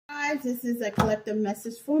guys. This is a collective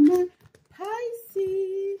message for my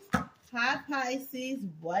Pisces. Hi, Pisces.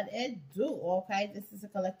 What it do? Okay, this is a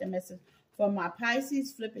collective message for my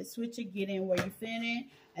Pisces. Flip it, switch it, get in where you fit in,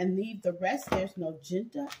 and leave the rest. There's no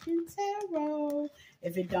gender in tarot.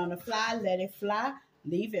 If it don't fly, let it fly.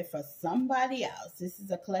 Leave it for somebody else. This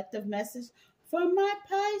is a collective message for my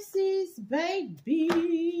Pisces,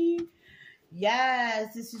 baby.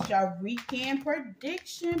 Yes, this is your weekend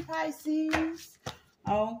prediction, Pisces.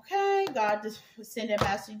 Okay, God just send it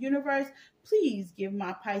back to the universe. Please give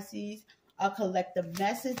my Pisces a collective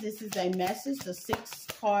message. This is a message, the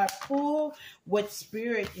 6-card pull with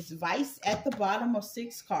spirit is vice at the bottom of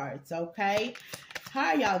 6 cards, okay?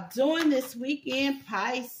 How y'all doing this weekend,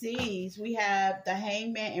 Pisces? We have the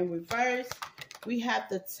Hangman in reverse. We have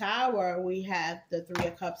the Tower. We have the 3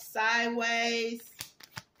 of Cups sideways.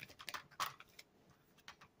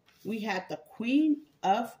 We have the Queen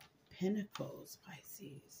of Pentacles,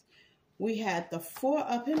 Pisces. We have the 4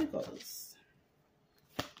 of Pentacles.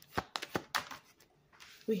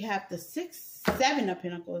 We have the 7 of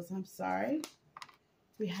Pentacles, I'm sorry.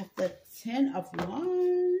 We have the 10 of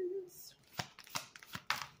Wands.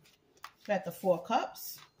 We have the 4 of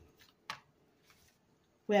Cups.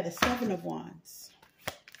 We have the 7 of Wands.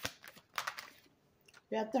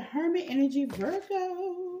 We have the Hermit energy,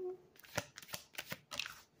 Virgo.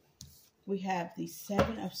 We have the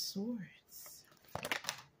 7 of Swords.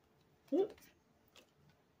 Oop.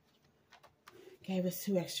 Gave us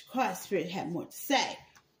 2 extra cards. Spirit had more to say.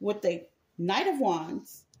 With the Knight of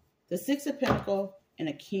Wands, the 6 of Pentacles, and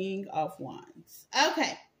a King of Wands.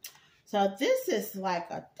 Okay. So this is like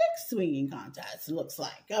a thick swinging contest, looks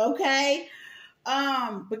like. Okay.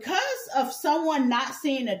 Because of someone not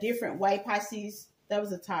seeing a different way, Pisces, that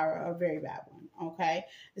was a Tower, a very bad one. Okay,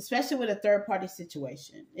 especially with a third party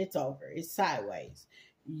situation. It's over. It's sideways.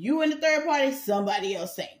 You and the third party, somebody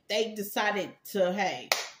else ain't. They decided to, hey,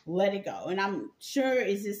 let it go. And I'm sure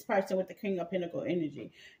it's this person with the King of Pentacle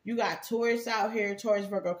energy. You got Taurus out here, Taurus,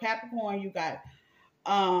 Virgo, Capricorn. You got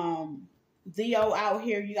Leo out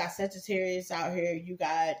here. You got Sagittarius out here. You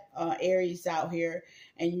got Aries out here.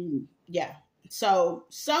 And yeah. So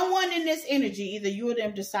someone in this energy, either you or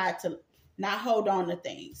them decide to not hold on to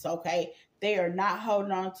things, okay? They are not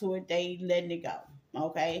holding on to it. They letting it go,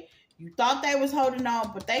 okay? You thought they was holding on,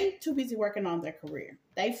 but they too busy working on their career.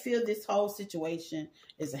 They feel this whole situation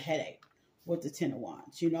is a headache with the 10 of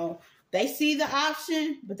Wands, you know? They see the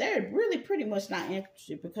option, but they're really pretty much not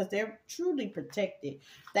interested because they're truly protected.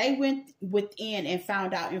 They went within and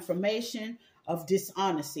found out information of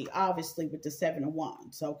dishonesty, obviously, with the 7 of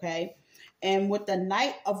Wands, okay? And with the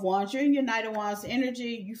Knight of Wands, you're in your Knight of Wands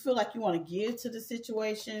energy. You feel like you want to give to the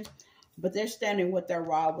situation, but they're standing with their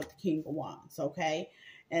rod with the King of Wands, okay?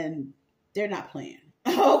 And they're not playing,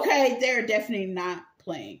 okay? They're definitely not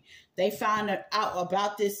playing. They found out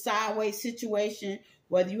about this sideways situation,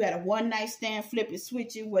 whether you had a one-night stand, flip it,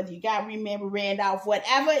 switch it, whether you got remembered, ran off,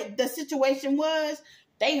 whatever the situation was,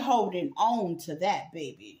 they holding on to that,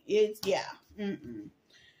 baby. It's, yeah,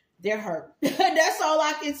 they're hurt. That's all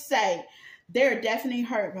I can say. They're definitely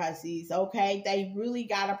hurt, Pisces, okay? They really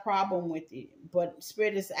got a problem with it. But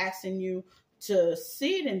Spirit is asking you to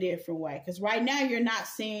see it in a different way. Because right now, you're not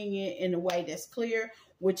seeing it in a way that's clear,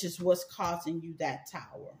 which is what's causing you that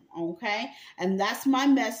Tower, okay? And that's my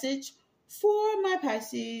message for my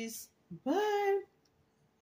Pisces. Bye.